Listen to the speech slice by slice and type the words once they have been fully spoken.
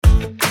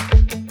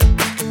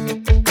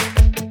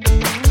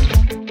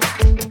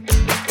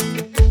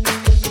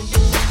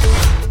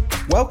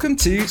Welcome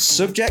to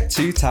Subject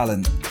to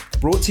Talent,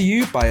 brought to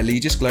you by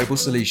Allegis Global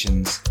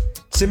Solutions.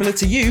 Similar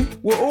to you,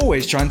 we're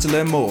always trying to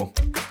learn more.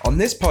 On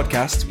this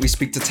podcast, we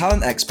speak to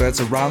talent experts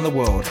around the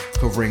world,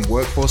 covering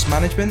workforce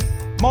management,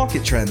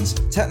 market trends,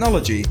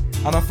 technology,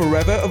 and our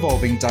forever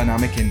evolving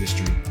dynamic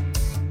industry.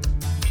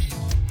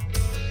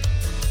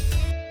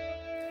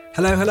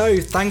 Hello.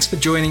 Thanks for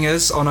joining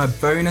us on a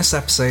bonus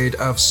episode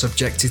of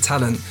Subject to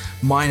Talent.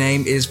 My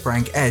name is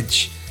Frank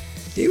Edge.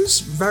 It was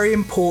very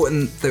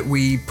important that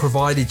we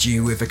provided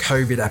you with a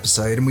COVID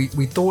episode, and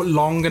we thought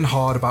long and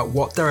hard about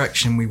what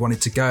direction we wanted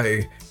to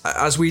go.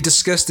 As we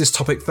discussed this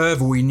topic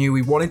further, we knew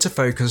we wanted to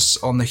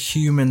focus on the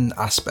human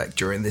aspect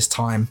during this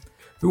time.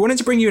 We wanted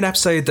to bring you an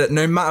episode that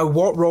no matter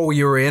what role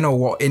you're in or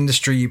what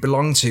industry you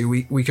belong to,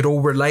 we could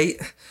all relate.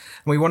 And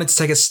we wanted to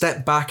take a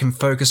step back and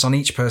focus on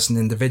each person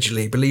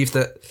individually, believe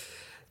that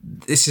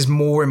this is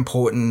more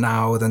important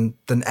now than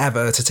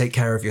ever to take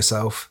care of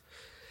yourself.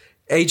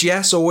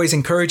 AGS always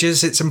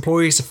encourages its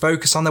employees to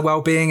focus on their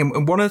well-being,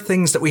 and one of the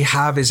things that we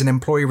have is an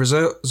employee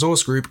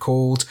resource group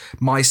called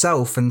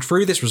Myself, and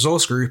through this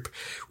resource group,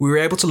 we were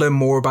able to learn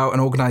more about an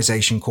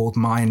organisation called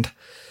Mind.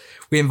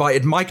 We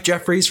invited Mike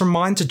Jeffries from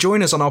Mind to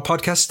join us on our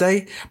podcast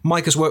today.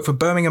 Mike has worked for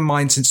Birmingham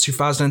Mind since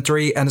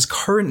 2003 and is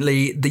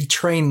currently the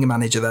training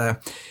manager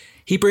there.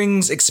 He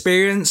brings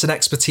experience and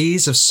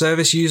expertise of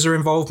service user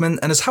involvement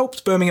and has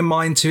helped Birmingham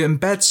Mind to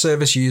embed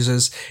service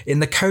users in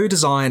the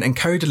co-design and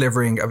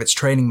co-delivering of its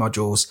training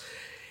modules.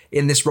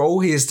 In this role,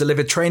 he has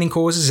delivered training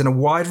courses in a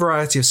wide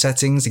variety of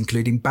settings,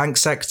 including bank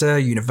sector,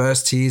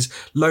 universities,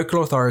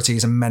 local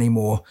authorities, and many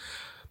more.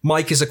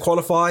 Mike is a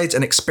qualified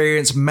and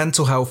experienced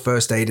mental health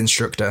first aid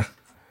instructor.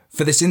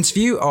 For this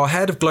interview, our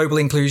head of global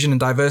inclusion and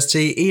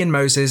diversity, Ian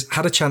Moses,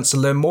 had a chance to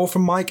learn more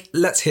from Mike.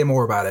 Let's hear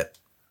more about it.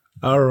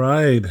 All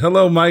right.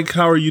 Hello, Mike.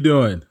 How are you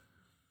doing?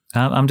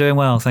 I'm doing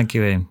well. Thank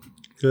you, Ian.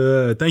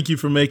 Good. Thank you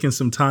for making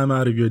some time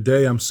out of your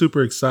day. I'm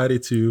super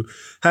excited to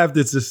have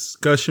this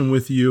discussion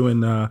with you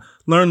and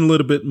learn a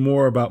little bit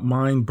more about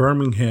Mind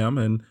Birmingham.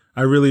 And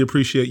I really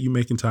appreciate you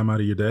making time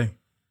out of your day.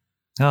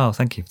 Oh,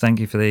 thank you.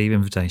 Thank you for the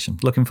invitation.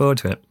 Looking forward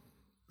to it.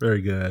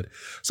 Very good.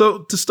 So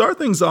to start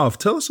things off,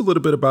 tell us a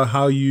little bit about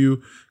how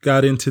you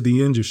got into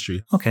the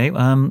industry. Okay.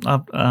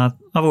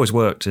 I've always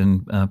worked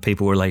in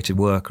people-related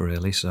work,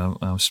 really. So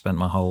I've spent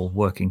my whole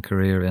working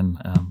career in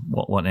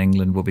what in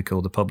England will be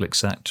called the public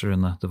sector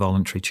and the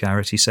voluntary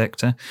charity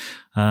sector.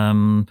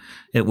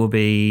 It will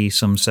be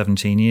some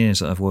 17 years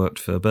that I've worked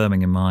for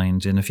Birmingham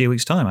Mind in a few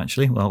weeks' time,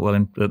 actually.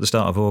 At the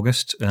start of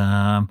August.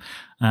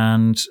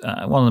 And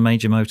one of the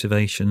major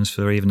motivations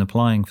for even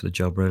applying for the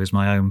job really is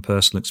my own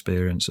personal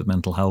experience of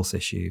mental health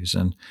issues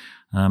and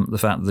the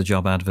fact that the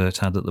job advert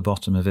had at the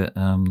bottom of it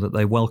that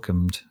they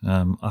welcomed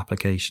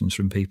applications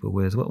from people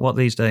with what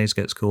these days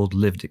gets called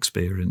lived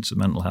experience of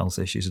mental health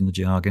issues in the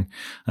jargon.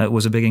 It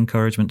was a big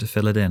encouragement to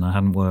fill it in. I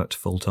hadn't worked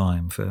full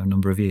time for a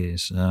number of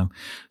years,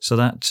 so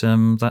that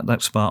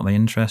sparked my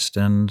interest,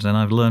 and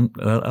I've learned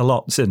a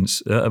lot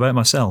since about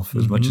myself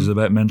as much as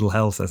about mental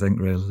health. I think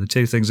really the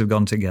two things have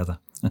gone together.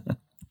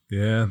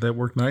 Yeah, that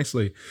worked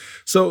nicely.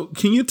 So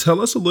can you tell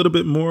us a little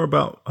bit more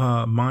about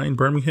Mind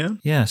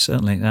Birmingham? Yeah,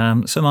 certainly.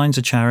 So Mind's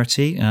a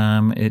charity.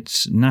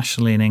 It's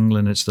nationally in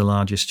England, it's the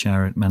largest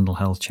mental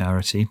health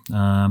charity.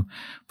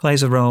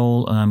 Plays a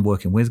role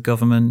working with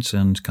government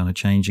and kind of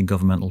changing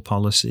governmental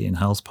policy and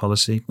health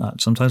policy,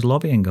 sometimes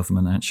lobbying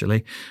government,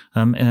 actually.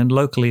 And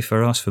locally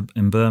for us,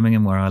 in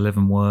Birmingham, where I live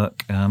and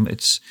work,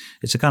 it's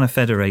a kind of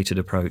federated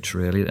approach,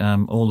 really.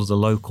 All of the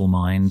local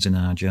minds in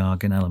our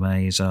jargon,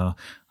 LMAs, are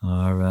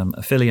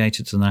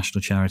affiliated to the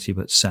national charity,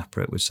 but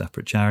separate with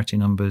separate charity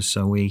numbers.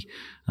 So we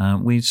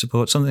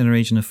support something in the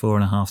region of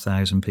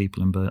 4,500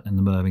 people in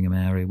the Birmingham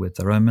area with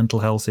their own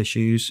mental health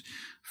issues,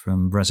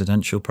 from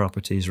residential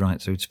properties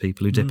right through to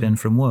people who dip in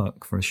from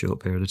work for a short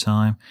period of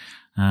time,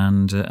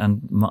 and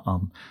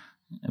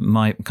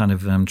my kind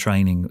of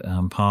training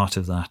part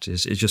of that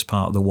is just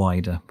part of the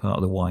wider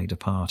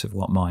part of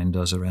what Mind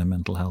does around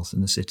mental health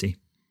in the city.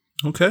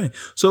 Okay.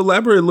 So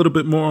elaborate a little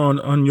bit more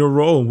on your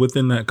role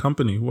within that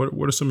company. What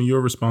are some of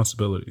your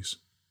responsibilities?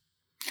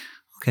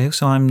 Okay,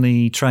 so I'm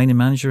the training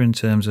manager in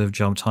terms of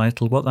job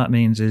title. What that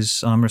means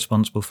is I'm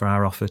responsible for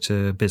our offer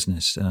to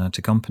business,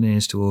 to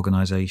companies, to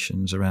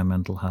organisations around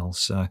mental health.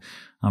 So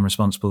I'm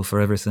responsible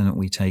for everything that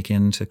we take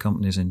into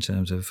companies in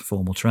terms of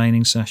formal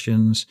training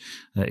sessions.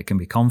 It can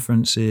be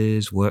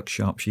conferences,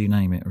 workshops, you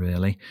name it,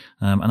 really.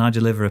 And I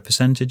deliver a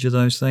percentage of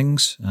those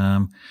things.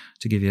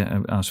 To give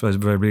you, I suppose, a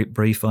very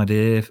brief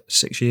idea,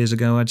 6 years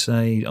ago, I'd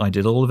say I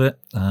did all of it.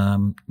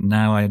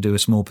 Now I do a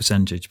small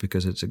percentage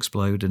because it's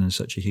exploded in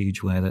such a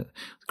huge way that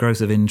the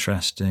growth of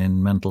interest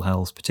in mental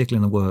health,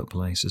 particularly in the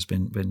workplace, has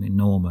been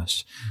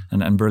enormous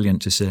and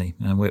brilliant to see.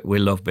 And we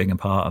love being a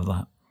part of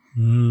that.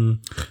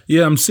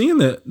 Yeah, I'm seeing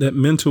that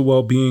mental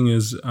well-being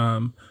is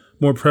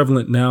more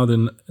prevalent now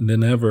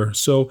than ever.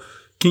 So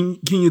can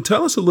you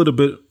tell us a little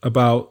bit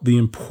about the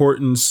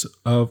importance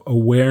of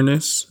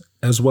awareness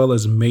as well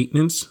as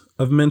maintenance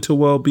of mental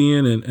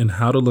well-being and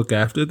how to look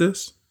after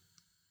this?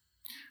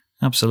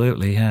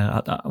 Absolutely, yeah.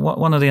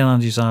 One of the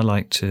analogies I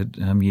like to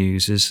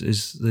use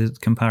is the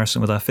comparison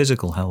with our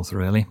physical health,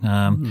 really.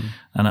 And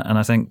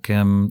I think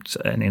in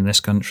this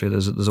country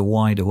there's a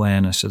wide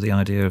awareness of the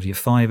idea of your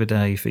 5 a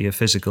day for your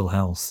physical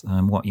health,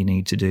 what you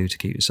need to do to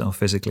keep yourself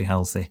physically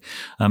healthy.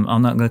 I'm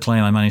not going to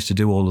claim I managed to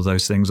do all of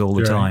those things all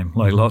the time,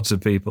 like lots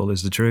of people,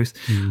 is the truth.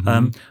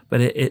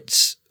 But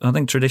it's I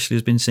think traditionally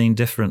has been seen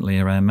differently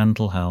around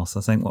mental health.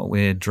 I think what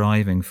we're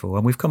driving for,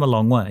 and we've come a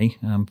long way,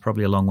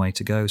 probably a long way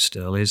to go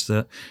still, is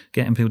that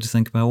getting people to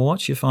think about, well,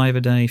 what's your 5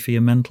 a day for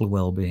your mental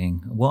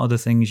well-being? What are the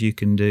things you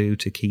can do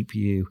to keep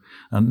you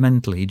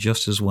mentally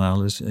just as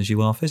well as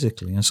you are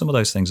physically? And some of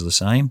those things are the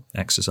same: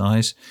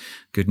 exercise,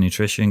 good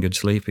nutrition, good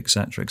sleep,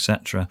 etc.,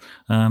 etc.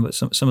 But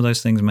some of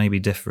those things may be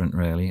different,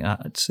 really.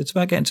 It's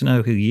about getting to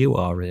know who you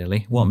are,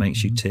 really, what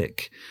makes you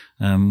tick.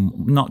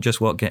 Not just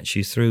what gets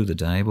you through the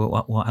day,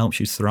 but what helps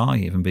you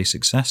thrive and be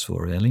successful,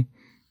 really.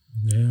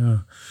 Yeah.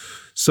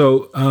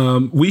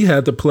 So we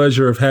had the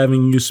pleasure of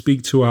having you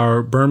speak to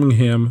our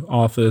Birmingham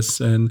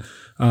office, and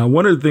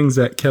one of the things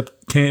that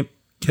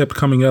kept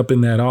coming up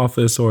in that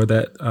office, or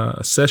that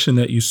session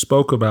that you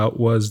spoke about,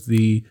 was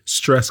the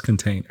stress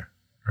container.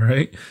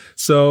 Right.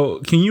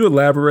 So can you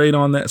elaborate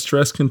on that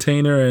stress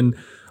container, and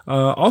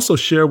also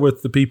share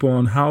with the people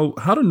on how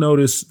to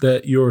notice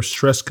that your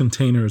stress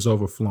container is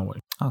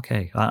overflowing?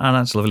 Okay, and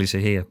that's lovely to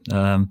hear.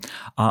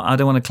 I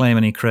don't want to claim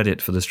any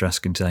credit for the stress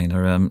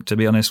container. To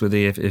be honest with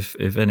you,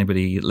 if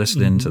anybody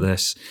listening to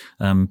this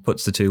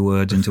puts the 2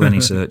 words into any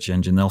search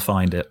engine, they'll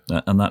find it,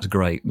 and that's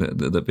great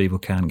that people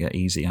can get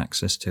easy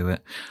access to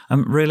it.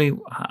 Really,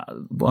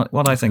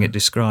 what I think it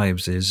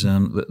describes is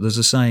that there's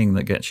a saying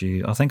that gets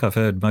you. I think I've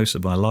heard most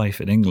of my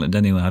life in England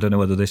anyway. I don't know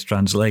whether this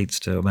translates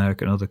to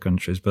America and other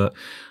countries, but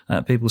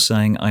people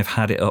saying, "I've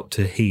had it up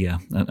to here,"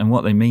 and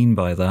what they mean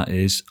by that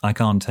is, I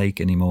can't take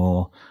any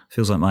more.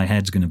 Feels like my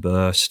head's going to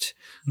burst.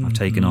 I've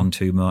taken on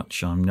too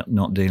much. I'm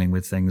not dealing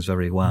with things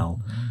very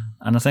well.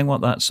 And I think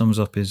what that sums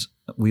up is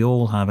we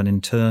all have an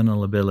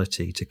internal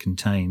ability to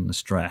contain the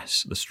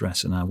stress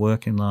in our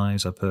working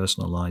lives, our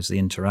personal lives, the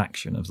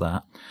interaction of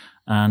that.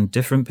 And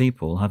different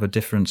people have a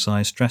different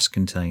size stress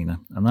container.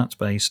 And that's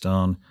based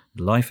on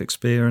life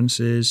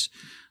experiences,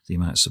 the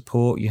amount of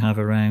support you have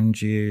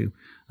around you,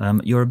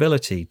 your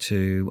ability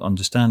to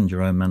understand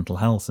your own mental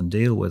health and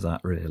deal with that,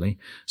 really.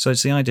 So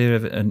it's the idea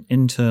of an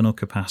internal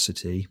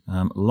capacity.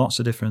 Lots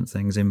of different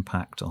things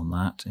impact on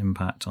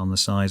the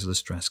size of the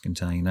stress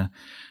container.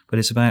 But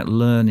it's about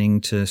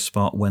learning to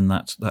spot when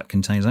that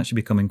container is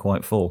actually becoming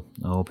quite full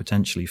or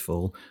potentially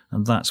full.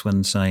 And that's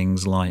when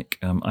sayings like,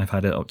 I've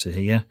had it up to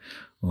here,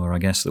 or I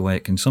guess the way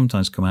it can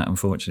sometimes come out,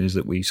 unfortunately, is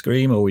that we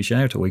scream or we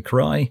shout or we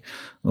cry,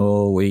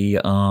 or we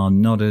are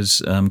not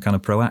as kind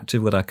of proactive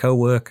with our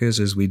co-workers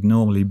as we'd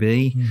normally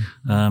be.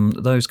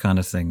 Those kind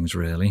of things,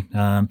 really.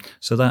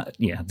 So that,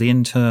 the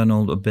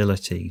internal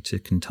ability to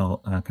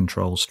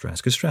control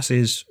stress. Because stress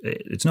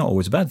it's not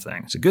always a bad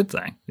thing. It's a good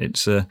thing.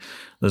 There's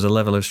a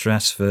level of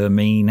stress for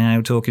me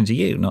now talking to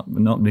you,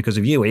 not because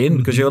of you, Ian,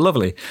 because you're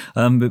lovely,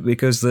 but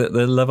because the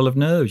level of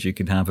nerves you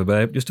can have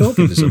about just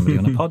talking to somebody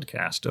on a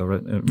podcast or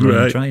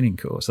a training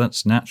course.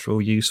 That's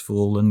natural,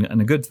 useful,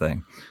 and a good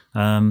thing.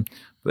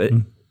 But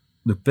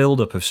the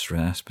build-up of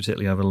stress,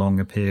 particularly over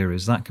longer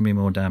periods, that can be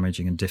more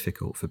damaging and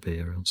difficult for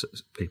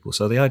people.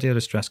 So the idea of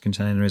a stress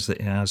container is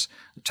that it has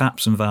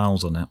taps and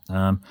valves on it.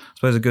 I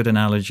suppose a good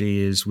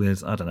analogy is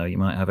with, I don't know, you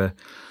might have a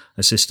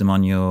system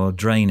on your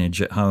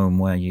drainage at home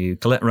where you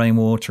collect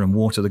rainwater and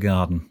water the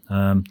garden.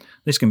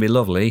 This can be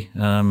lovely,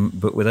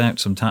 but without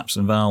some taps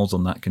and valves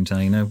on that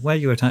container, where are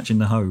you attaching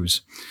the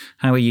hose?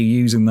 How are you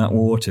using that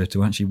water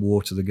to actually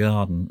water the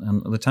garden?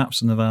 And the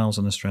taps and the valves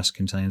on the stress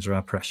containers are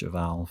our pressure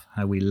valve,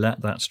 how we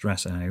let that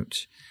stress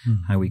out,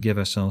 how we give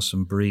ourselves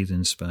some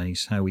breathing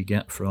space, how we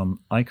get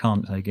from, I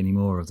can't take any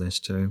more of this,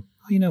 to,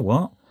 oh, you know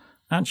what?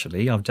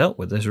 Actually, I've dealt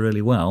with this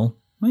really well.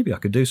 Maybe I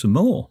could do some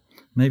more.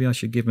 Maybe I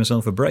should give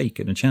myself a break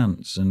and a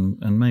chance,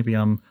 and maybe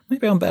I'm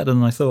better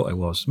than I thought I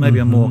was. Maybe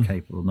I'm more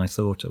capable than I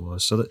thought I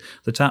was. So that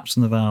the taps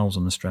and the valves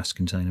on the stress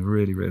container are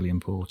really, really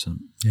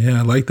important. Yeah,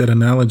 I like that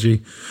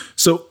analogy.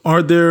 So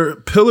are there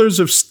pillars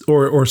of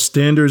or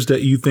standards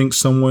that you think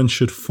someone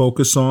should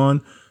focus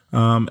on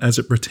as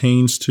it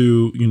pertains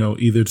to,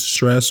 either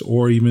stress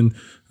or even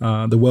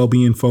the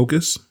well-being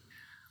focus?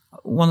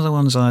 One of the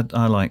ones I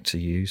like to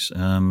use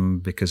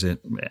because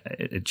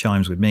it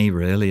chimes with me,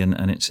 really,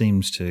 and it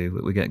seems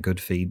to, we get good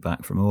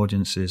feedback from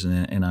audiences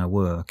in our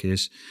work,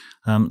 is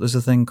there's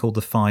a thing called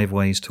the 5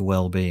 ways to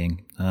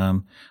well-being.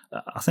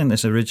 I think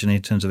this originally,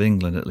 in terms of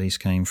England at least,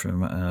 came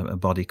from a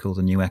body called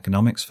the New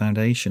Economics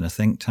Foundation, a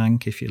think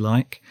tank, if you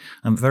like.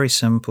 Very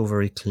simple,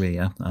 very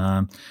clear.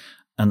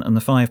 And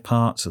the 5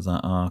 parts of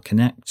that are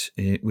connect,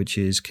 which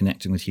is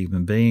connecting with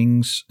human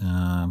beings,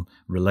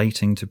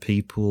 relating to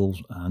people,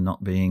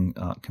 not being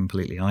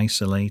completely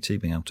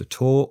isolated, being able to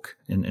talk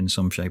in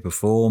some shape or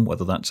form,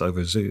 whether that's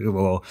over Zoom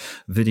or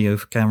video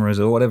cameras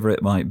or whatever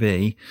it might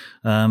be.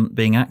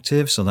 Being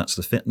active, so that's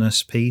the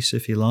fitness piece,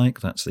 if you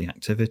like. That's the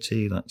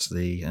activity. That's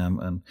the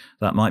and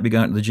that might be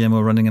going to the gym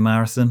or running a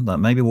marathon. That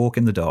may be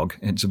walking the dog.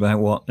 It's about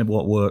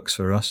what works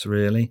for us,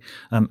 really.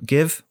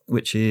 Give,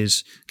 which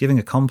is giving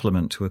a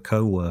compliment to a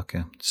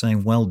co-worker,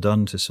 saying well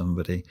done to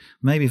somebody,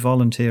 maybe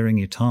volunteering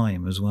your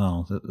time as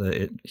well. That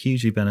it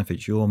hugely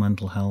benefits your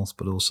mental health,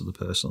 but also the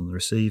person on the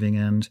receiving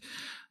end.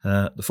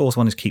 The 4th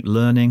one is keep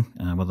learning,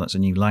 whether that's a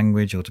new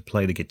language or to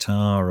play the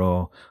guitar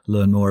or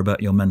learn more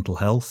about your mental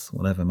health,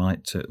 whatever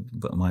might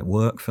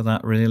work for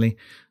that, really.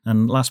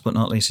 And last but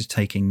not least is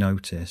taking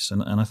notice.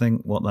 And I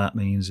think what that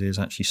means is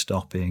actually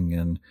stopping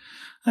and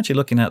actually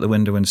looking out the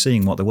window and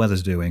seeing what the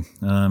weather's doing,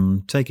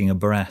 taking a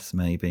breath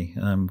maybe,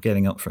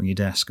 getting up from your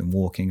desk and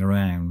walking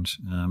around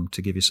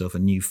to give yourself a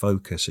new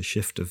focus, a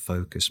shift of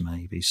focus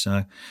maybe.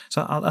 So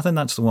I think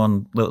that's the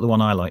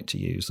one I like to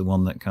use, the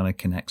one that kind of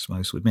connects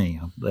most with me.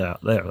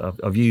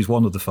 I've used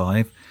one of the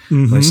 5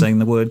 by saying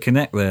the word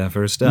connect there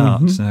for a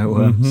start.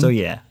 So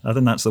yeah, I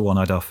think that's the one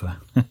I'd offer.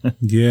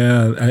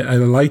 Yeah, I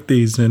like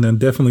these, and I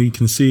definitely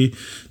can see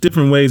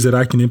different ways that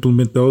I can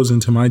implement those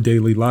into my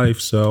daily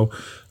life. So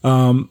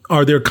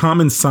are there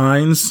common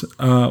signs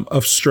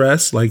of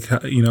stress, like,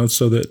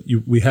 so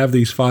that we have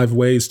these 5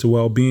 ways to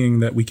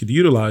well-being that we could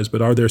utilize,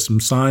 but are there some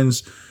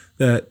signs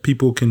that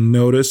people can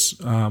notice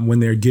when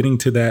they're getting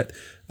to that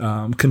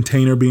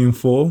container being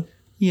full?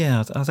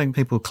 Yeah, I think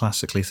people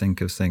classically think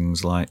of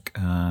things like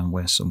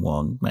where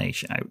someone may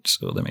shout,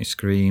 or they may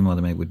scream, or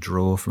they may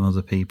withdraw from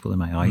other people, they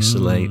may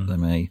isolate, they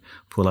may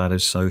pull out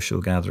of social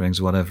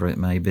gatherings, whatever it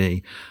may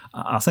be.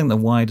 I think the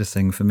wider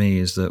thing for me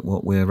is that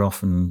what we're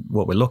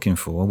looking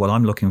for, what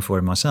I'm looking for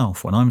in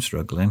myself when I'm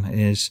struggling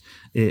is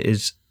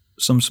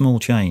some small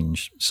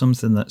change,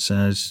 something that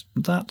says,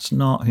 that's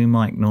not who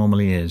Mike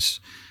normally is.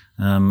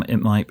 It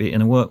might be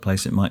in a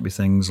workplace, it might be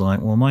things like,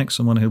 well, Mike's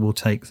someone who will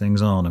take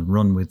things on and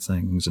run with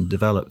things and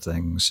develop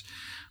things.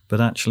 But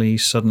actually,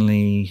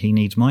 suddenly he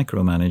needs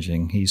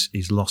micromanaging.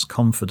 He's lost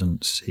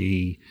confidence.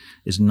 He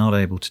is not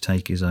able to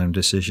take his own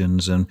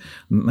decisions. And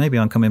maybe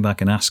I'm coming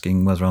back and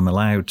asking whether I'm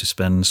allowed to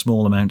spend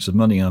small amounts of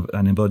money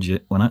on a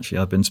budget when actually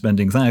I've been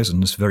spending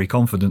thousands very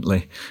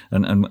confidently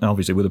and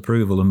obviously with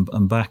approval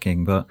and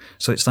backing. But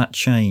so it's that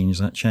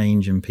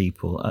change in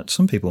people.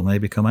 Some people may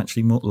become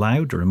actually more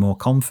louder and more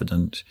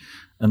confident.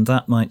 And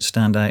that might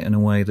stand out in a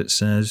way that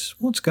says,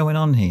 what's going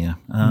on here?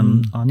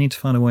 I need to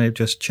find a way of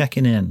just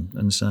checking in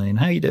and saying,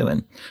 how you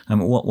doing?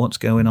 And what's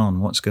going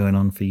on? What's going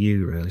on for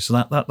you, really? So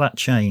that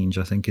change,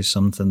 I think, is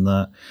something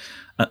that,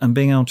 and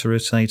being able to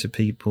say to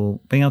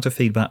people, being able to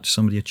feed back to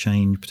somebody a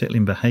change, particularly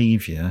in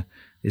behaviour,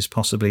 is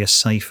possibly a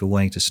safer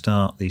way to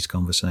start these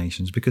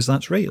conversations, because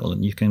that's real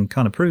and you can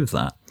kind of prove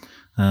that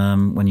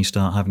when you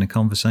start having a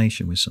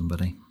conversation with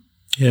somebody.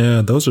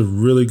 Yeah, those are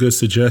really good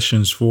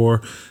suggestions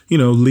for,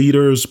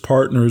 leaders,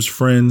 partners,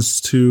 friends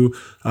to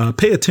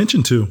pay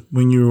attention to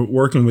when you're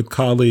working with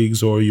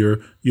colleagues or your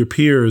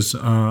peers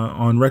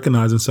on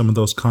recognizing some of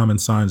those common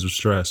signs of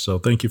stress. So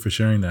thank you for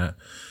sharing that.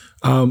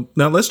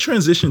 Now let's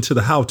transition to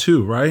the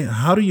how-to, right?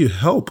 How do you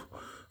help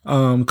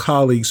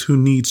colleagues who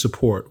need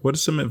support? What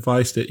is some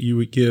advice that you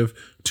would give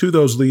to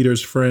those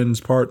leaders, friends,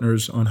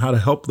 partners on how to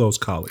help those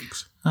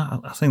colleagues?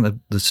 I think that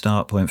the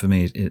start point for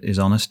me is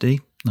honesty.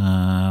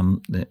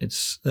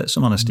 It's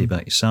some honesty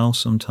about yourself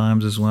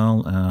sometimes as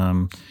well.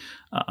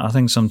 I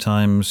think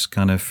sometimes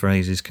kind of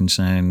phrases can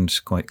sound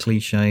quite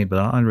cliched, but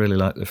I really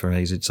like the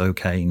phrase, it's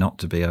okay not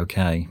to be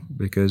okay,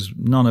 because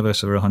none of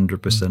us are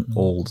 100%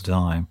 all the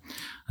time.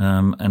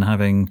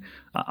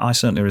 I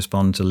certainly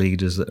respond to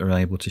leaders that are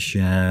able to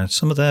share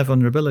some of their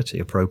vulnerability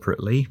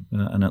appropriately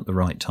and at the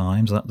right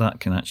times. That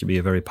can actually be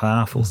a very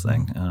powerful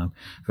thing,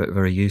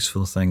 very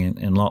useful thing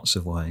in lots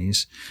of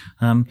ways.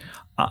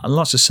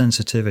 Lots of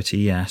sensitivity,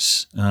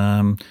 yes.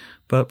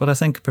 But I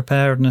think a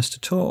preparedness to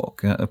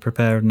talk, a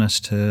preparedness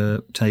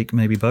to take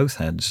maybe both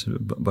heads,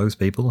 both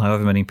people,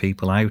 however many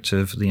people, out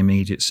of the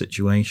immediate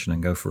situation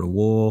and go for a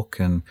walk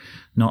and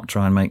not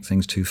try and make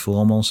things too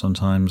formal.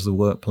 Sometimes the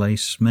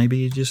workplace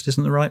maybe just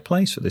isn't the right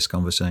place for this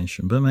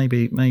conversation, but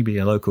maybe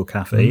a local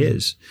cafe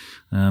is,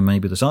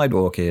 maybe the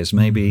sidewalk is,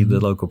 maybe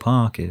the local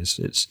park is.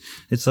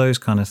 It's those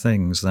kind of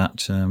things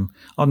that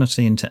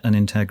honesty and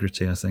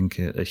integrity, I think,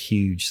 are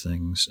huge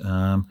things.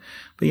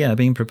 But yeah,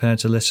 being prepared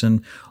to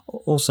listen.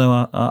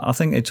 Also, I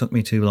think it took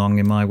me too long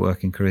in my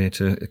working career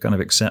to kind of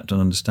accept and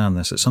understand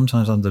this, that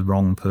sometimes I'm the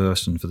wrong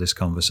person for this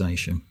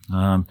conversation.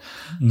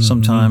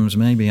 Sometimes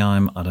maybe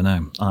I'm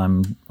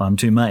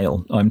too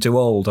male, I'm too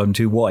old, I'm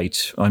too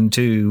white, I'm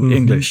too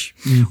English.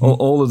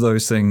 All of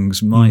those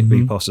things might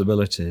be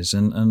possibilities.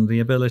 And the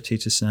ability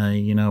to say,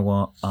 you know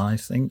what, I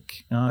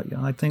think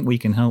we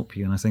can help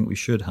you and I think we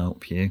should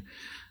help you.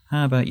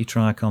 How about you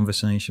try a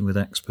conversation with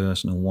X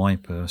person or Y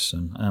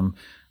person?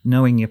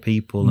 knowing your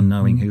people and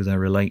knowing who they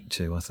relate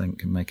to, I think,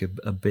 can make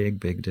a big,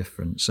 big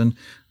difference. And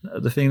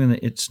the feeling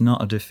that it's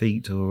not a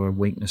defeat or a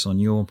weakness on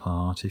your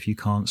part if you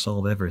can't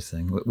solve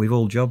everything. We've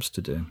all jobs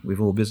to do.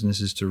 We've all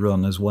businesses to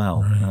run as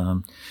well.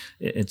 Right.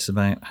 It's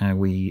about how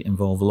we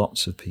involve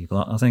lots of people.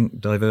 I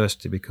think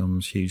diversity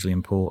becomes hugely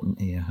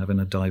important here, having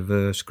a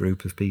diverse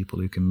group of people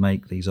who can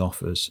make these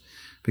offers.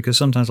 Because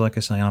sometimes, like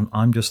I say,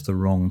 I'm just the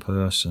wrong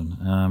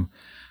person.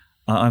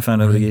 I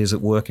found over the years that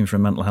working for a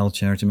mental health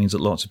charity means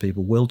that lots of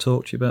people will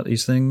talk to you about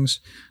these things.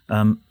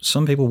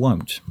 Some people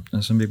won't.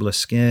 And some people are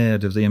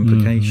scared of the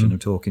implication of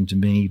talking to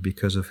me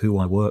because of who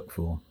I work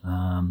for.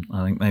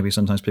 I think maybe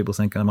sometimes people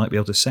think I might be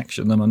able to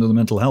section them under the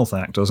Mental Health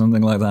Act or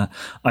something like that.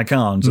 I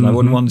can't, and I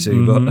wouldn't want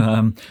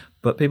to,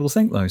 but people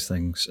think those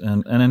things,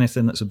 and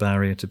anything that's a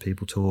barrier to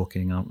people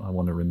talking, I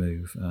want to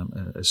remove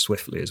as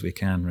swiftly as we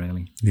can,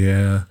 really.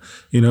 Yeah.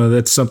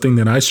 That's something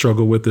that I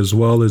struggle with as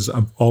well, is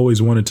I've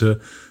always wanted to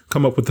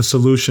come up with a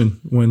solution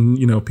when,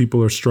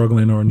 people are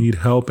struggling or need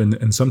help.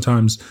 And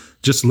sometimes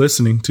just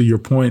listening, to your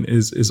point,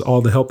 is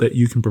all the help that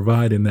you can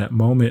provide in that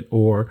moment,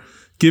 or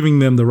giving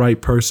them the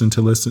right person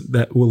to listen,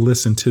 that will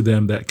listen to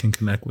them, that can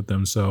connect with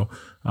them. So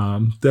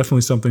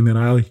definitely something that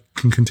I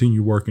can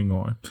continue working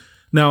on.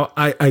 Now,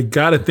 I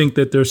got to think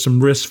that there's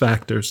some risk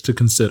factors to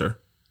consider,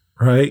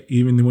 right?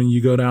 Even when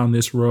you go down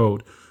this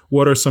road,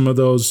 what are some of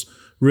those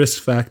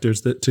risk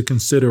factors that to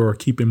consider or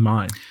keep in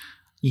mind?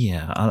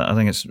 Yeah, I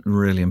think it's a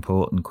really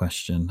important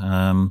question.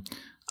 And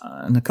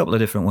a couple of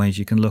different ways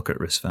you can look at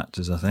risk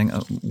factors, I think.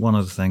 One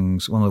of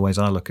the ways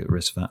I look at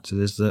risk factors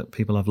is that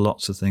people have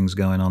lots of things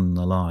going on in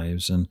their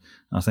lives. And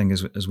I think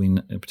as we,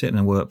 particularly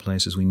in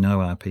workplaces, we know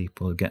our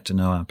people, get to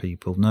know our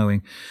people,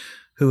 knowing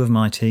who of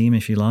my team,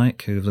 if you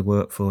like, who of the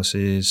workforce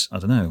is, I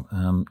don't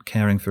know,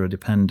 caring for a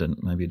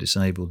dependent, maybe a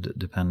disabled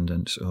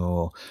dependent,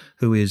 or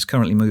who is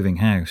currently moving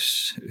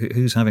house,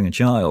 who's having a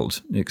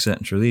child,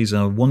 etc. These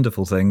are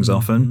wonderful things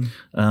often,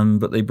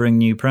 but they bring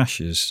new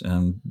pressures,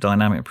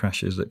 dynamic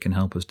pressures that can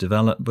help us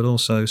develop, but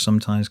also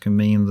sometimes can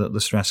mean that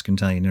the stress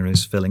container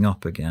is filling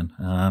up again.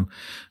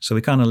 So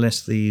we kind of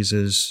list these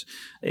as,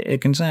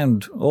 it can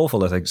sound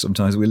awful, I think,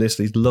 sometimes we list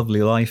these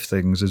lovely life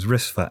things as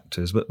risk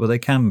factors, but they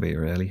can be,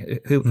 really.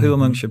 Who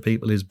amongst your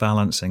people is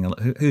balancing,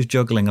 who's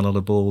juggling a lot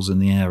of balls in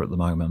the air at the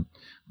moment?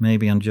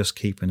 Maybe I'm just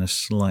keeping a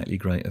slightly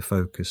greater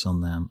focus on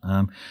them.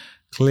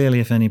 Clearly,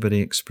 if anybody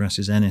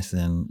expresses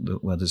anything,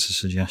 where there's a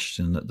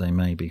suggestion that they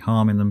may be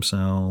harming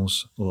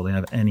themselves, or they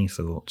have any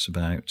thoughts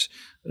about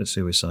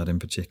suicide in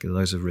particular,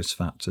 those are risk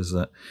factors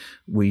that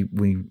we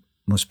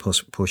must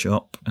push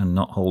up and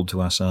not hold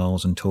to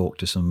ourselves, and talk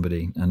to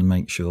somebody and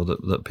make sure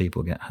that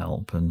people get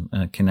help,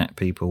 and connect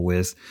people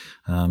with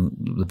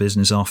the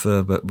business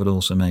offer, but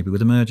also maybe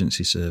with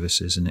emergency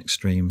services in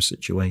extreme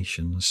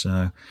situations.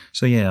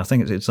 So yeah, I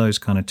think it's those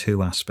kind of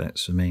two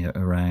aspects for me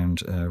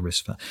around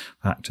risk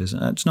factors.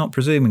 It's not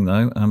presuming,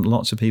 though.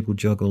 Lots of people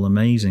juggle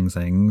amazing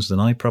things that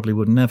I probably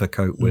would never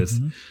cope with.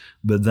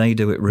 But they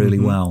do it really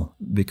well,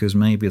 because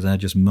maybe they're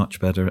just much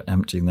better at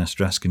emptying their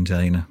stress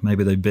container.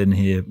 Maybe they've been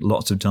here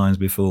lots of times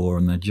before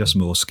and they're just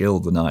more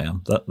skilled than I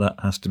am. That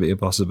has to be a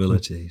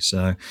possibility.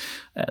 So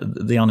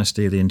the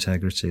honesty, the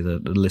integrity, the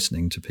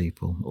listening to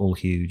people, all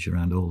huge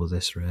around all of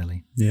this,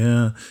 really.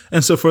 Yeah.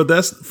 And so for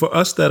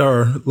us that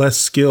are less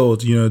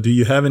skilled, do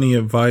you have any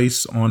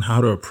advice on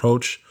how to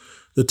approach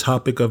the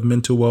topic of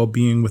mental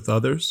well-being with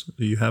others?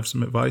 Do you have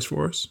some advice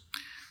for us?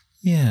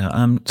 Yeah,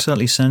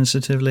 certainly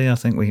sensitively. I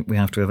think we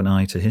have to have an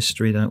eye to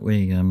history, don't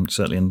we?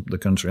 Certainly in the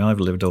country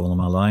I've lived all of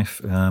my life,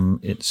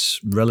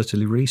 it's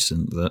relatively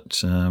recent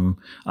that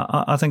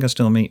I think I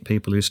still meet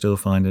people who still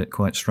find it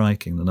quite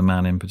striking that a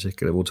man in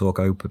particular will talk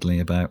openly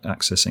about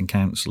accessing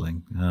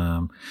counselling,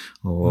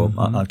 or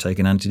I've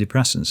taken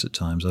antidepressants at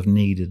times. I've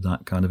needed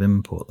that kind of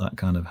input, that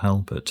kind of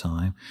help at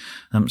time.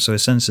 So a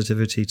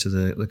sensitivity to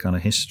the kind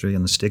of history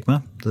and the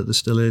stigma that there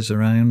still is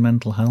around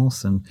mental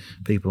health, and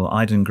people.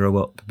 I didn't grow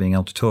up being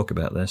able to talk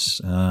about this.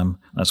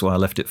 That's why I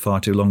left it far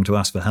too long to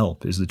ask for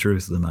help, is the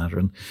truth of the matter.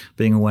 And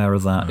being aware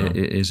of that it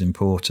is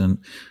important.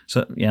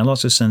 So yeah,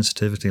 lots of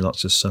sensitivity,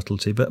 lots of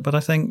subtlety, but I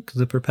think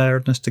the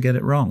preparedness to get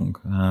it wrong.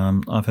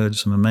 I've heard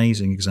some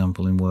amazing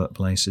example in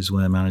workplaces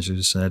where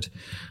managers said,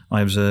 I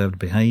observed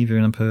behaviour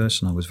in a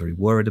person, I was very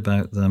worried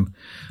about them.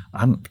 I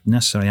hadn't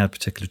necessarily had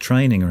particular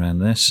training around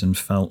this and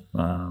felt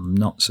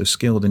not so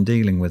skilled in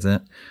dealing with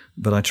it,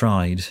 but I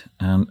tried.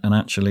 And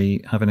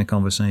actually having a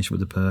conversation with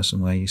the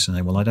person where you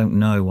say, well, I don't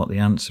know what the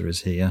answer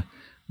is here,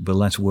 but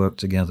let's work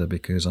together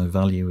because I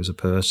value you as a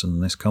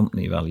person. This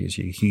company values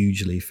you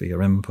hugely for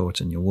your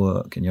input and your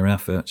work and your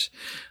effort.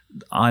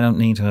 I don't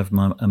need to have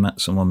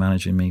someone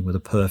managing me with a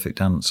perfect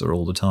answer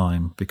all the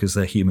time because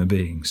they're human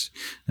beings.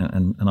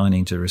 And I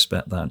need to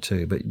respect that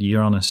too. But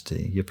your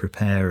honesty, your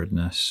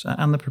preparedness,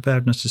 and the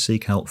preparedness to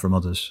seek help from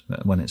others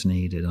when it's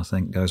needed, I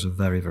think goes a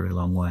very, very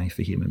long way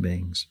for human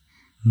beings.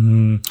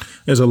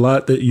 There's a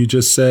lot that you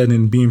just said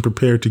in being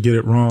prepared to get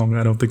it wrong.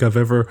 I don't think I've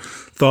ever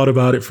thought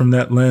about it from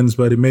that lens,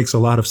 but it makes a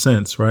lot of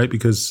sense, right?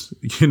 Because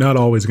you're not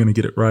always going to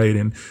get it right.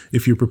 And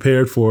if you're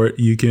prepared for it,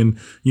 you can,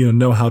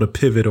 know how to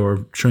pivot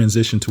or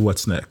transition to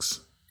what's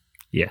next.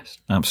 Yes,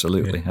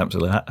 absolutely.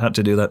 I had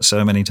to do that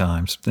so many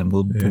times, and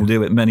we'll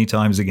do it many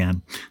times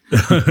again.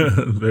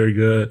 Very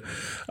good.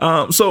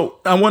 So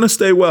I want to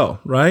stay well,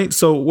 right?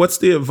 So what's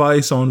the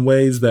advice on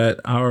ways that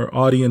our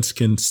audience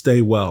can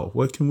stay well?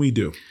 What can we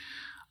do?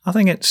 I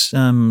think it's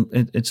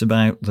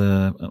about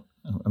the.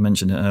 I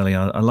mentioned it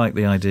earlier. I like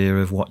the idea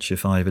of watch your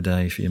 5 a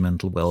day for your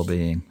mental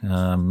well-being.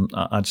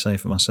 I'd say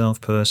for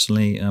myself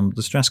personally,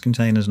 the stress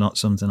container is not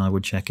something I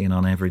would check in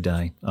on every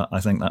day.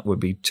 I think that would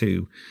be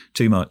too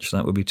much.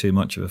 That would be too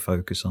much of a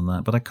focus on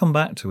that. But I come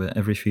back to it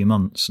every few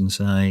months and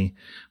say,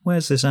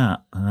 where's this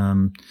at?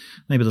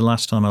 Maybe the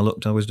last time I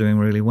looked, I was doing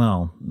really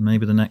well.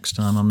 Maybe the next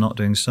time I'm not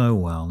doing so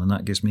well, and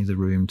that gives me the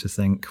room to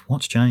think,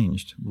 what's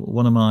changed?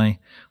 What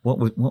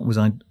was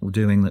I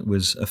doing that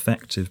was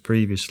effective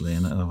previously,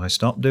 and have I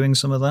stopped doing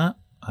some of that?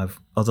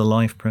 Have other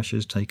life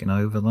pressures taken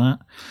over that?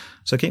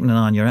 So keeping an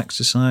eye on your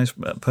exercise.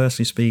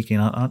 Personally speaking,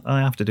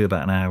 I have to do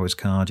about an hour's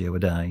cardio a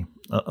day.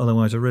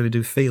 Otherwise, I really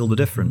do feel the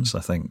difference, I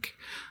think.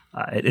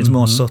 It's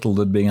more subtle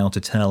than being able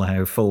to tell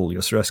how full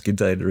your stress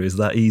container is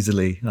that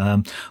easily.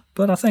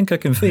 But I think I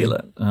can feel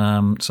it.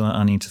 So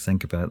I need to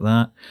think about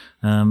that.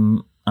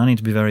 I need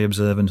to be very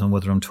observant on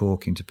whether I'm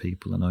talking to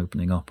people and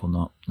opening up or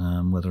not,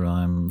 whether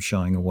I'm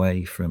shying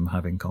away from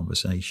having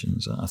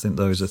conversations. I think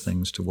those are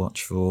things to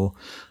watch for.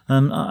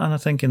 And I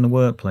think in the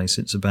workplace,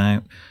 it's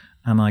about,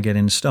 am I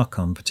getting stuck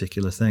on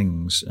particular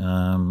things?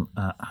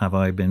 Have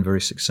I been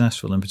very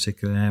successful in a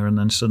particular area and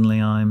then suddenly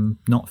I'm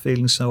not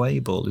feeling so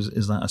able?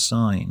 Is that a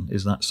sign?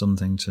 Is that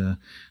something to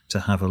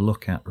have a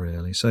look at,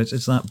 really? So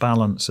it's that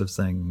balance of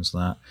things,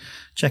 that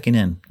checking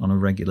in on a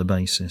regular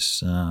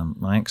basis,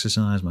 my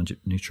exercise, my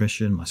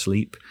nutrition, my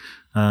sleep,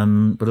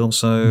 but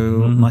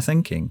also my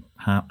thinking.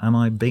 Am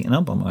I beating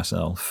up on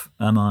myself?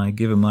 Am I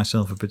giving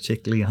myself a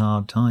particularly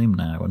hard time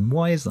now? And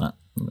why is that?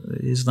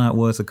 Is that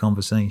worth a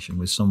conversation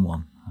with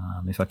someone,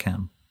 if I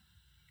can?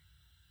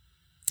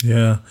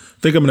 Yeah,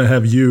 I think I'm going to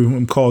have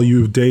you call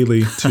you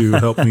daily to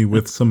help me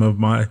with some of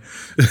my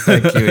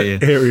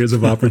areas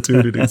of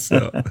opportunity.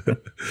 So,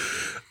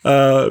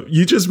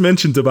 you just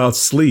mentioned about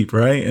sleep,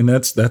 right? And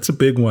that's a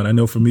big one. I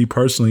know for me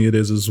personally it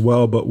is as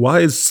well. But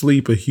why is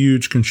sleep a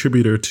huge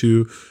contributor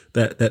to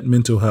that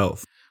mental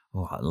health?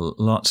 Oh,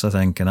 lots, I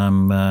think, and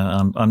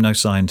I'm no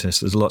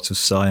scientist. There's lots of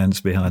science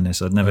behind this.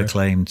 I'd never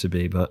claimed to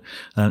be, but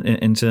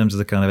in terms of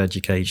the kind of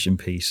education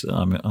piece that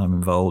I'm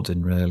involved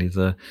in, really,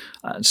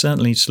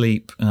 certainly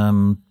sleep.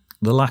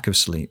 The lack of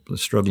sleep, the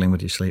struggling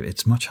with your sleep,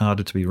 it's much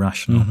harder to be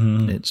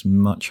rational. It's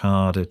much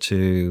harder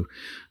to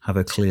have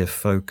a clear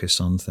focus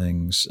on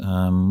things.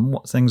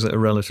 Things that are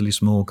relatively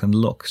small can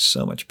look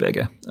so much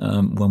bigger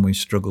when we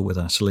struggle with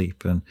our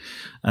sleep, and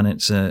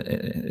it's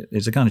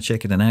a kind of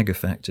chicken and egg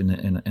effect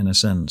in a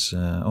sense,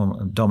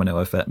 or a domino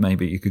effect,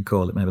 maybe you could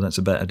call it. Maybe that's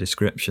a better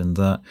description.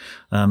 That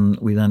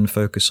we then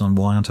focus on,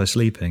 why aren't I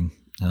sleeping?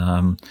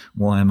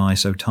 Why am I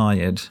so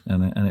tired?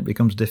 And it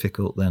becomes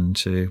difficult then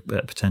to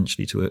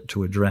potentially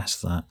to address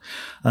that.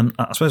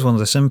 I suppose one of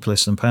the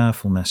simplest and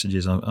powerful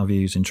messages I've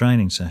used in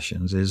training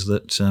sessions is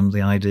that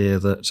the idea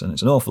that, and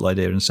it's an awful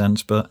idea in a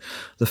sense, but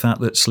the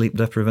fact that sleep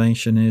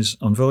deprivation is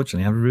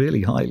unfortunately a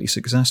really highly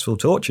successful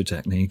torture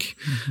technique.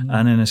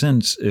 And in a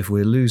sense, if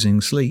we're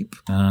losing sleep,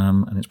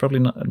 and it's probably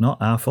not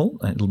our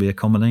fault, it'll be a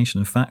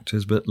combination of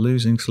factors, but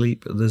losing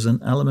sleep, there's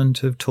an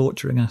element of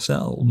torturing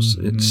ourselves.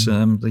 It's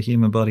the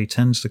human body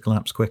tends to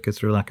collapse quicker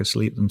through lack of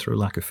sleep than through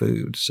lack of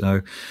food.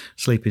 So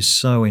sleep is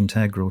so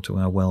integral to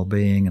our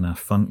well-being and our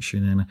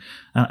functioning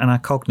and our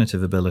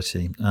cognitive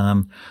ability.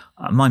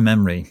 My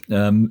memory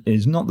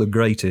is not the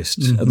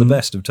greatest at the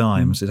best of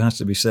times, it has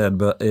to be said,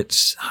 but it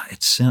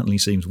certainly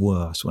seems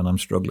worse when I'm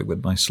struggling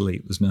with my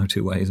sleep. There's no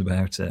two ways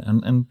about it.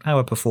 And how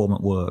I perform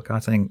at work, I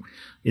think,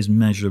 is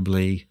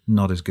measurably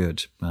not as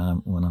good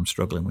when I'm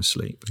struggling with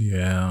sleep.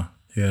 Yeah.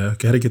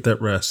 Got to get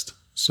that rest.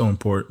 So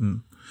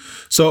important.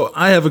 So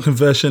I have a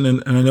confession,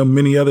 and I know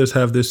many others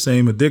have this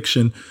same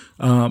addiction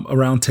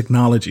around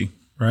technology,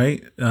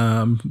 right?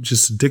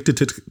 Just addicted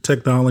to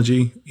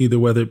technology, either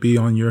whether it be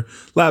on your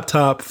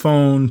laptop,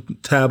 phone,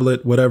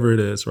 tablet, whatever it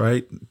is,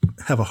 right?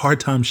 Have a hard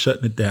time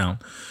shutting it down.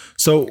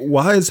 So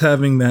why is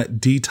having that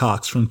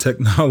detox from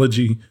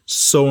technology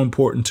so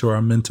important to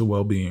our mental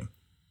well-being?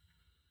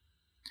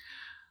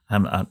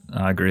 I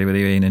agree with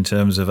you, Ian, in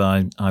terms of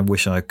I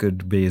wish I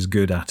could be as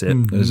good at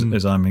it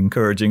as I'm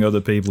encouraging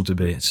other people to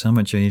be. It's so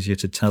much easier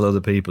to tell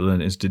other people than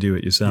it is to do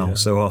it yourself,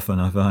 so often,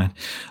 I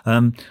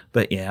find.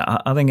 But yeah,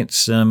 I think it's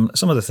some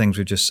of the things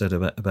we just said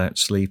about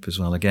sleep as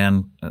well.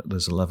 Again,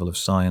 there's a level of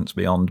science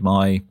beyond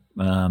my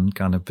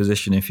kind of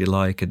position, if you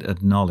like,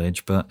 at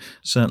knowledge, but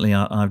certainly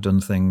I've done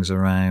things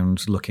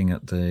around looking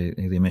at the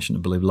emission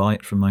of blue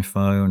light from my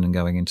phone and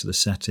going into the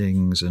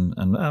settings and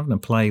having a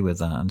play with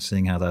that and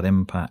seeing how that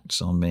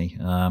impacts on me.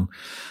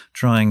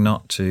 Trying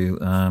not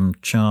to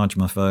charge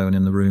my phone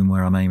in the room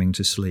where I'm aiming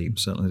to sleep.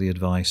 Certainly the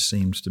advice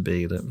seems to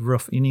be that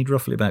you need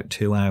roughly about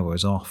 2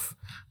 hours off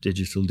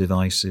digital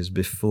devices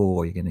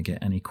before you're going to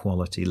get any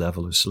quality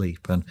level of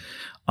sleep. And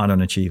I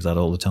don't achieve that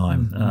all the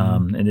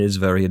time. It is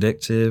very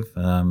addictive.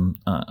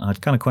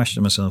 I'd kind of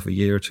questioned myself a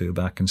year or two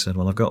back and said,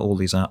 well, I've got all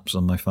these apps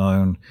on my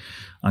phone.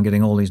 I'm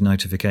getting all these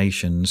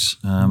notifications.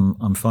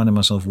 I'm finding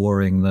myself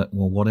worrying that,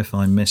 well, what if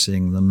I'm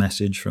missing the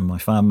message from my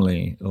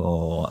family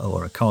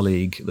or a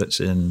colleague that's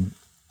in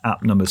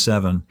app number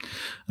 7.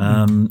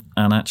 And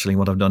actually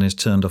what I've done is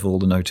turned off all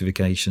the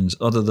notifications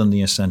other than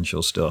the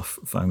essential stuff,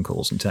 phone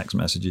calls and text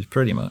messages,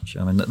 pretty much.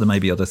 I mean, there may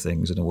be other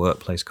things in a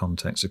workplace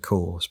context, of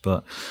course,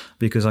 but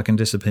because I can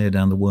disappear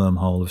down the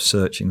wormhole of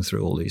searching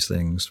through all these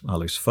things, I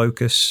lose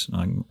focus,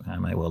 I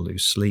may well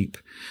lose sleep.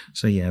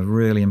 So yeah,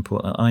 really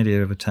important. The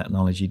idea of a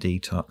technology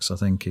detox, I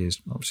think, is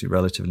obviously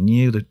relatively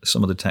new.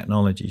 Some of the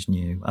technology is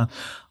new.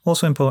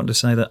 Also important to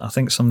say that I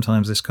think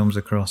sometimes this comes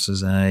across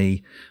as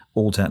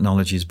all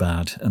technology is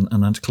bad,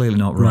 and that's clearly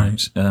not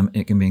right.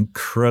 It can be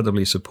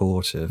incredibly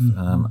supportive.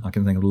 I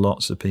can think of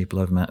lots of people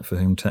I've met for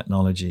whom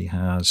technology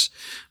has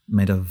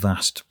made a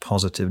vast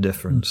positive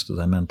difference to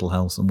their mental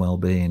health and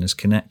well-being, has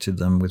connected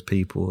them with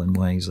people in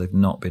ways they've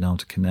not been able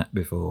to connect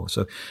before.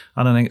 So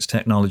I don't think it's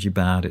technology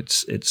bad.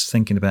 It's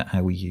thinking about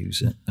how we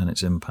use it and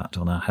its impact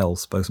on our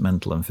health, both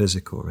mental and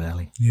physical,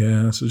 really.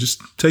 Yeah, so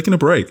just taking a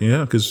break,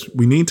 because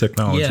we need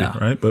technology,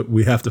 right? But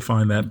we have to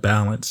find that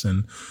balance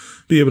and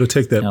be able to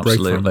take that break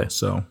from it.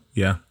 So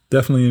yeah,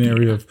 definitely an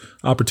area of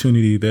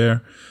opportunity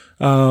there.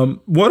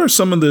 What are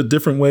some of the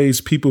different ways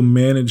people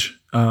manage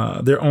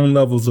their own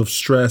levels of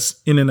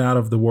stress in and out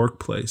of the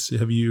workplace?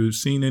 Have you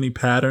seen any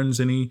patterns,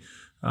 any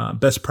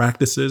best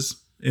practices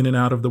in and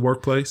out of the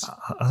workplace?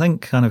 I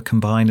think kind of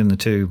combining the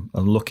two,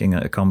 looking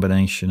at a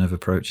combination of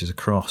approaches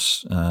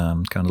across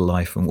kind of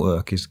life and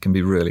work can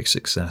be really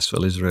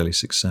successful, is really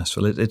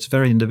successful. It's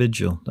very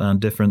individual, and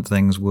different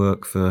things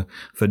work for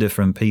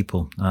different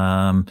people.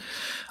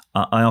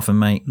 I often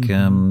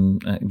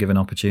give an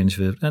opportunity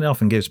for, and it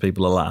often gives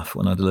people a laugh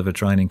when I deliver a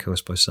training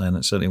course by saying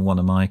that certainly one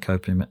of my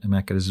coping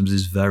mechanisms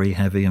is very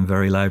heavy and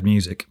very loud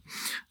music.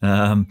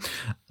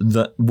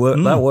 That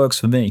works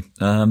for me.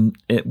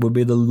 It would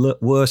be the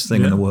worst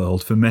thing in the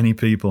world for many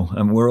people,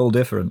 and we're all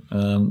different.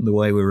 The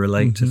way we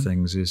relate to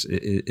things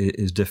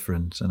is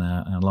different, and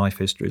our life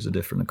histories are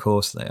different. Of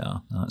course they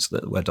are. That's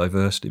where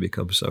diversity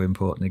becomes so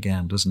important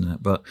again, doesn't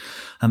it? But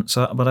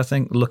I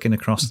think looking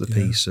across the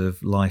piece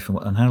of life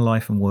and how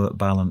life and work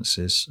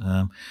balances.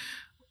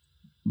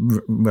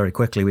 Very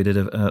quickly, we did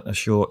a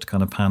short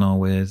kind of panel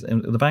with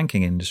the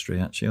banking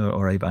industry, actually,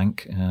 or a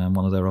bank,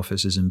 one of their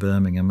offices in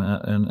Birmingham,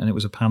 and it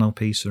was a panel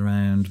piece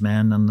around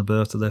men and the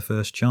birth of their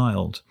first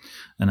child,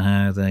 and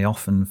how they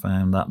often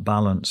found that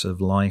balance of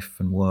life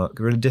and work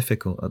really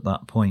difficult at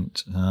that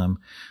point.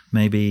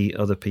 Maybe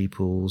other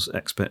people's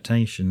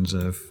expectations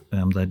of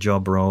their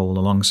job role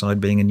alongside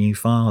being a new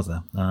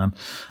father.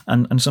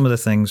 And some of the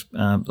things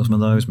some of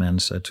those men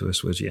said to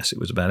us was, yes, it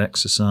was about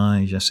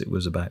exercise, yes, it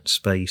was about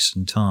space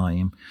and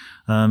time,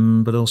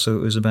 but also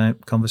it was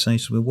about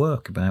conversations with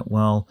work, about,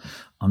 well,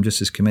 I'm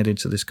just as committed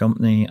to this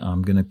company.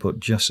 I'm going to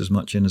put just as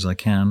much in as I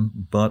can,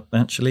 but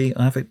actually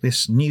I have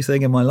this new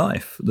thing in my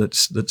life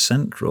that's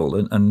central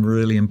and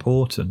really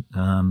important.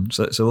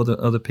 So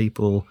other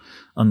people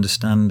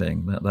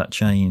understanding that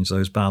change,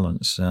 those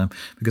balance,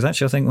 because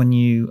actually I think when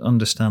you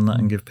understand that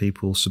and give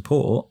people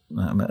support,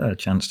 a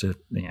chance to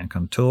kind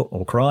of talk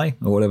or cry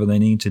or whatever they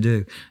need to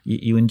do,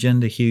 you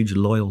engender huge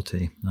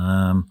loyalty.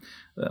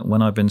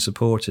 When I've been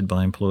supported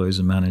by employers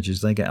and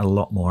managers, they get a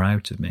lot more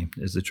out of me,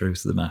 is the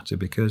truth of the matter,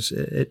 because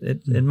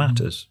it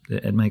matters.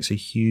 It makes a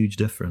huge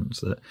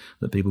difference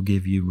that people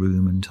give you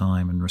room and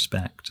time and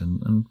respect.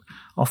 And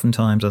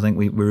oftentimes I think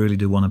we really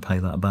do want to pay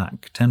that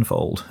back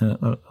tenfold,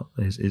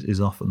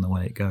 is often the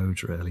way it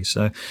goes, really.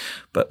 So,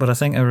 but I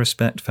think a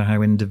respect for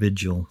how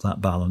individual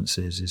that balance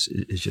is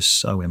just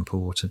so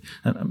important.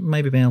 And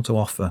maybe being able to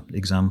offer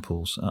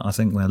examples. I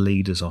think where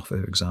leaders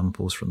offer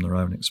examples from their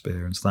own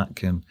experience, that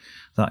can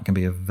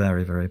be a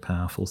very, very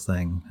powerful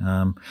thing.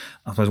 I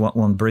suppose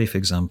one brief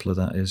example of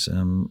that is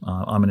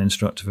I'm an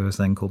instructor for a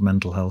thing called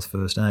Mental Health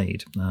First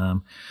Aid.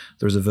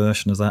 There is a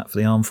version of that for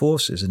the Armed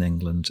Forces in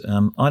England.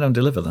 I don't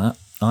deliver that.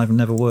 I've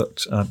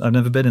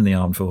never been in the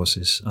Armed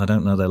Forces. I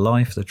don't know their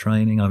life, their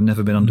training. I've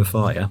never been under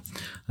fire.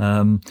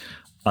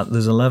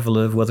 There's a level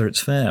of, whether it's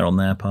fair on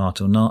their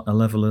part or not, a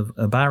level of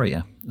a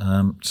barrier.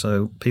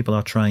 So people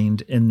are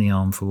trained in the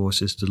armed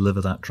forces to deliver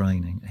that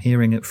training.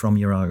 Hearing it from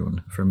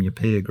your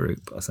peer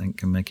group, I think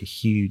can make a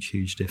huge,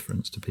 huge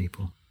difference to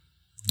people.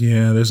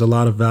 Yeah, there's a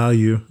lot of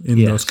value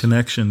in those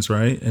connections,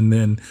 right? And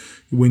then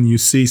when you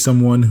see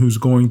someone who's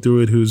going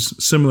through it, who's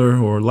similar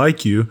or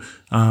like you,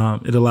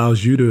 it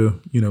allows you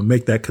to,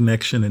 make that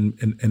connection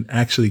and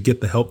actually get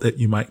the help that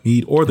you might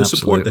need or the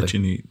support that you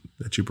need,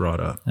 that you brought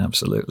up.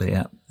 Absolutely,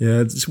 yeah.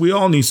 Yeah, we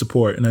all need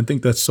support, and I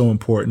think that's so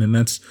important. And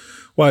that's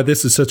why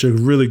this is such a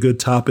really good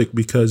topic,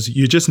 because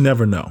you just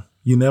never know.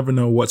 You never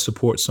know what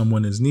support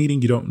someone is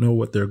needing. You don't know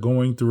what they're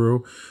going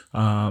through.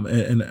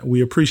 And we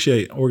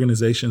appreciate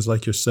organizations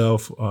like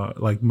yourself,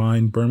 like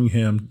Mind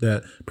Birmingham,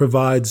 that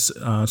provides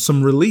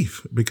some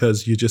relief,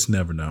 because you just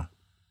never know.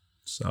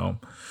 So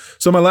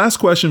So my last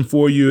question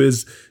for you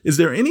is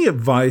there any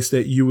advice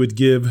that you would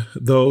give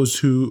those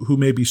who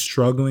may be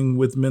struggling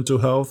with mental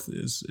health?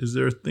 Is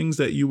there things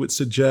that you would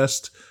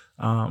suggest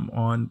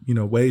on,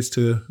 ways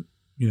to,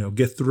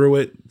 get through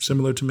it,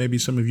 similar to maybe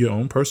some of your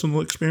own personal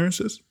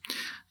experiences?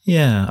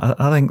 Yeah,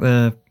 I think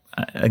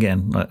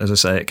again, as I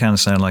say, it can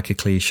sound like a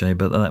cliche,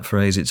 but that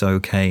phrase, it's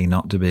okay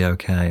not to be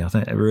okay, I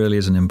think it really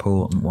is an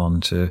important one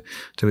to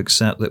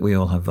accept that we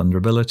all have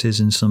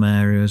vulnerabilities in some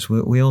areas.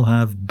 We all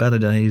have better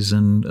days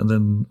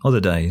than other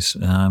days.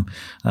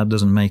 That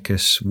doesn't make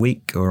us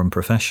weak or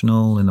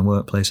unprofessional in the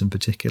workplace in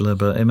particular,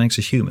 but it makes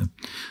us human.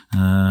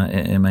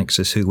 It makes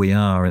us who we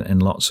are in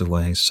lots of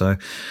ways. So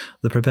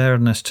the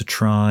preparedness to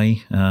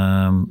try,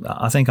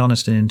 I think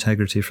honesty and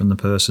integrity from the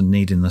person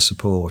needing the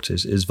support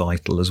is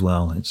vital as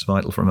well. It's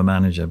vital from a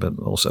manager, but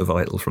also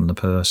vital from the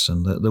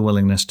person. The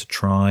willingness to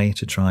try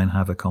and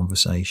have a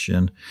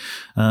conversation,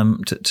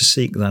 to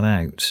seek that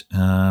out.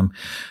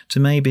 To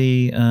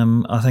maybe,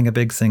 I think a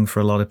big thing for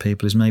a lot of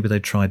people is maybe they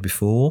tried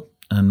before,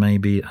 and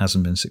maybe it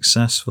hasn't been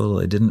successful,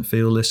 they didn't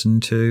feel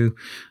listened to.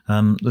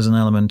 There's an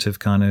element of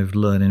kind of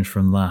learning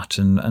from that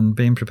and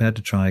being prepared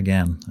to try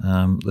again.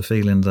 The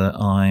feeling that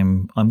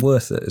I'm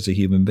worth it as a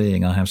human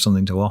being, I have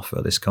something to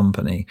offer this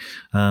company.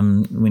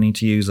 We need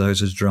to use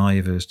those as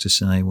drivers to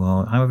say,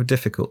 well, however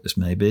difficult this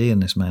may be,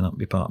 and this may not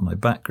be part of my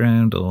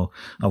background, or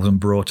I wasn't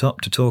brought up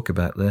to talk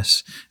about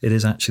this, it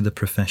is actually the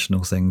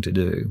professional thing to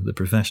do. The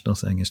professional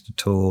thing is to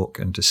talk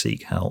and to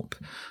seek help,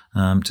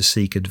 to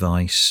seek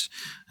advice,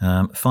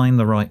 find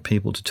the right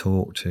people to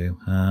talk to,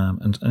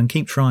 and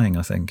keep trying,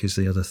 I think, is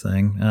the other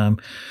thing.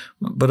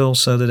 But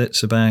also that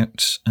it's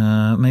about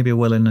maybe a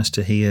willingness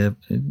to hear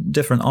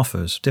different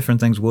offers. Different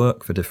things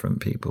work for different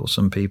people.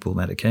 Some people,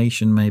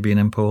 medication may be an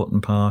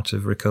important part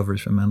of recovery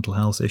from mental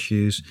health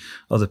issues.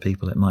 Other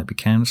people, it might be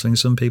counselling.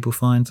 Some people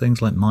find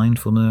things like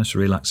mindfulness,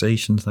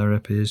 relaxation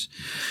therapies,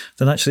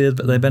 that actually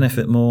they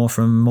benefit more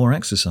from more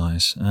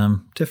exercise.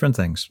 Different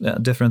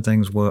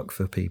things work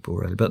for people,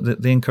 really. But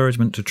the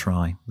encouragement to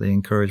try, the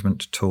encouragement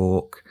to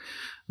talk,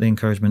 the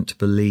encouragement to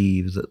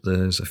believe that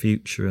there's a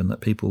future and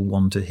that people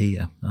want to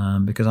hear.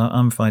 Because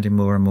I'm finding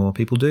more and more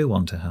people do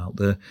want to help.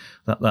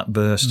 That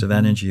burst of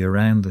energy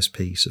around this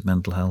piece of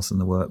mental health in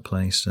the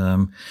workplace.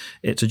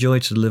 It's a joy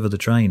to deliver the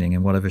training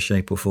in whatever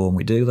shape or form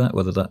we do that,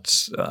 whether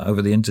that's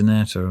over the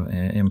internet or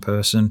in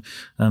person,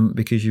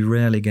 because you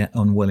rarely get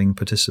unwilling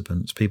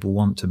participants. People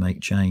want to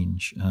make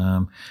change.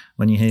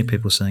 When you hear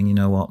people saying, you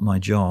know what, my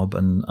job,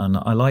 and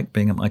I like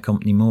being at my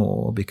company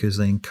more because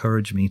they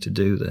encourage me to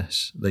do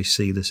this. They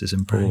see this as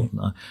important.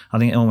 Right. I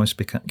think it almost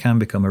can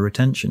become a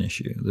retention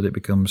issue, that it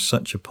becomes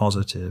such a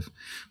positive.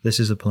 This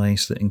is a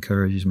place that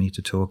encourages me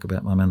to talk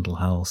about my mental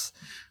health.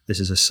 This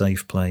is a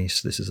safe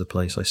place. This is a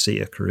place I see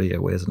a career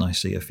with and I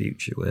see a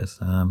future with.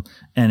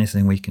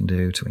 Anything we can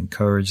do to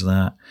encourage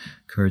that,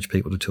 encourage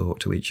people to talk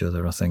to each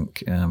other, I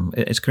think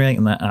it's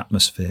creating that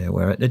atmosphere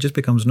where it just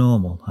becomes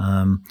normal.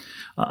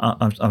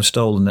 I've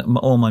stolen it.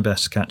 All my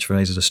best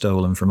catchphrases are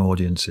stolen from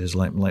audiences,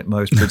 like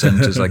most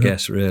presenters, I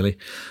guess, really.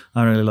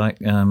 I really like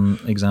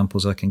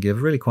examples I can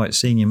give, really quite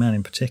senior men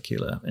in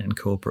particular in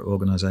corporate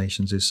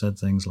organisations who said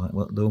things like,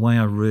 well, the way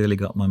I really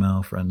got my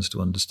male friends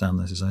to understand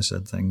this is I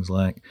said things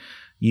like,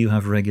 you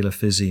have regular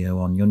physio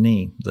on your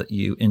knee that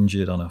you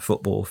injured on a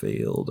football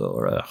field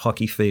or a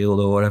hockey field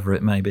or whatever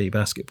it may be,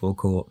 basketball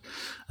court.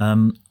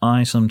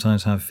 I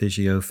sometimes have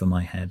physio for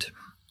my head.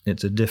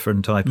 It's a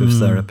different type of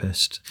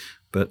therapist,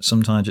 but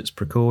sometimes it's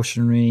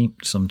precautionary,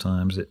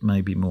 sometimes it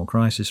may be more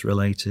crisis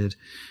related,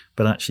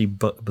 but actually,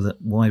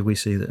 but why do we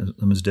see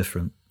them as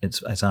different?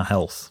 It's our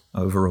health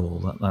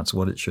overall. That's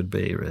what it should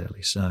be,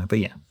 really. So, but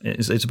yeah,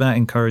 it's about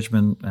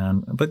encouragement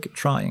but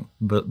trying,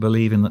 but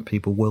believing that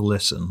people will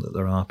listen, that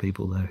there are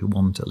people there who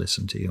want to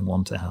listen to you and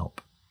want to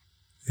help.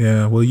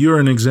 Yeah, well, you're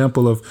an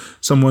example of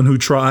someone who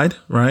tried,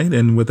 right?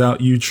 And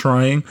without you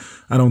trying,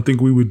 I don't think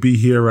we would be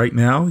here right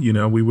now.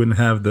 We wouldn't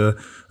have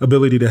the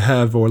ability to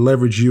have or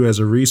leverage you as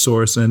a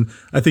resource. And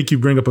I think you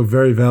bring up a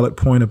very valid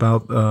point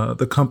about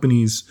the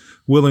company's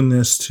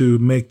willingness to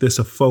make this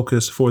a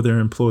focus for their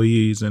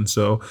employees. And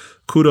so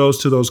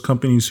kudos to those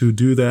companies who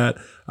do that.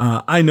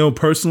 I know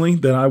personally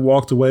that I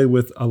walked away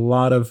with a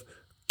lot of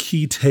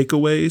key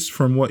takeaways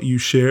from what you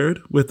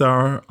shared with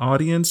our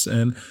audience.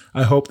 And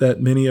I hope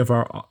that many of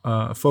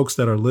our folks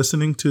that are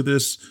listening to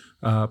this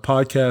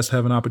podcast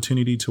have an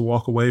opportunity to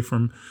walk away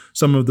from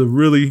some of the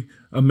really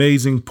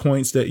amazing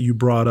points that you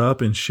brought up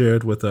and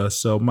shared with us.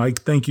 So,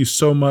 Mike, thank you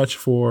so much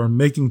for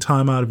making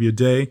time out of your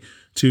day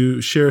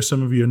to share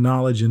some of your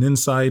knowledge and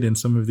insight and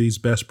some of these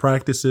best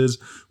practices.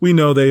 We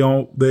know they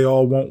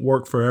all won't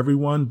work for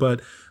everyone,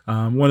 but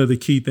one of the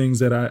key things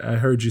that I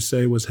heard you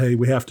say was, hey,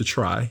 we have to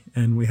try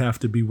and we have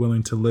to be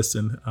willing to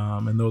listen.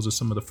 And those are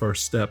some of the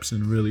first steps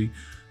in really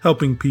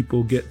helping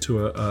people get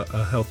to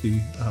a healthy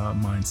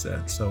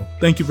mindset. So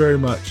thank you very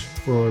much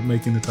for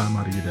making the time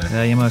out of your day.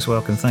 Yeah, you're most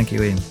welcome. Thank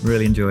you, Ian.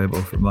 Really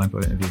enjoyable from my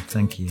point of view.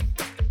 Thank you.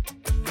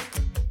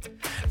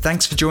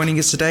 Thanks for joining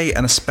us today,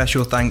 and a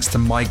special thanks to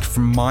Mike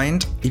from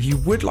Mind. If you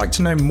would like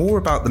to know more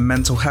about the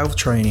mental health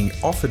training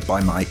offered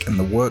by Mike and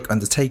the work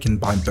undertaken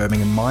by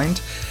Birmingham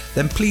Mind,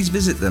 then please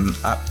visit them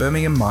at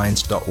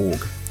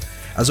birminghammind.org.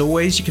 As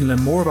always, you can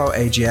learn more about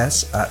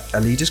AGS at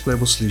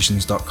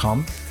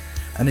allegis-global-solutions.com.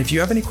 And if you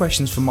have any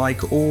questions for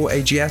Mike or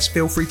AGS,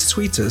 feel free to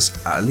tweet us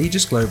at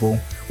Allegis Global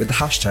with the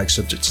hashtag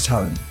Subject to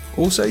Talent.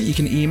 Also, you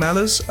can email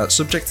us at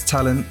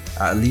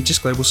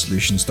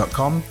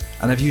subjecttotalent@allegis-global-solutions.com.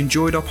 And if you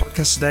enjoyed our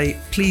podcast today,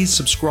 please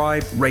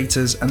subscribe, rate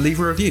us, and leave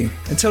a review.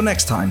 Until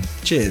next time,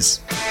 cheers.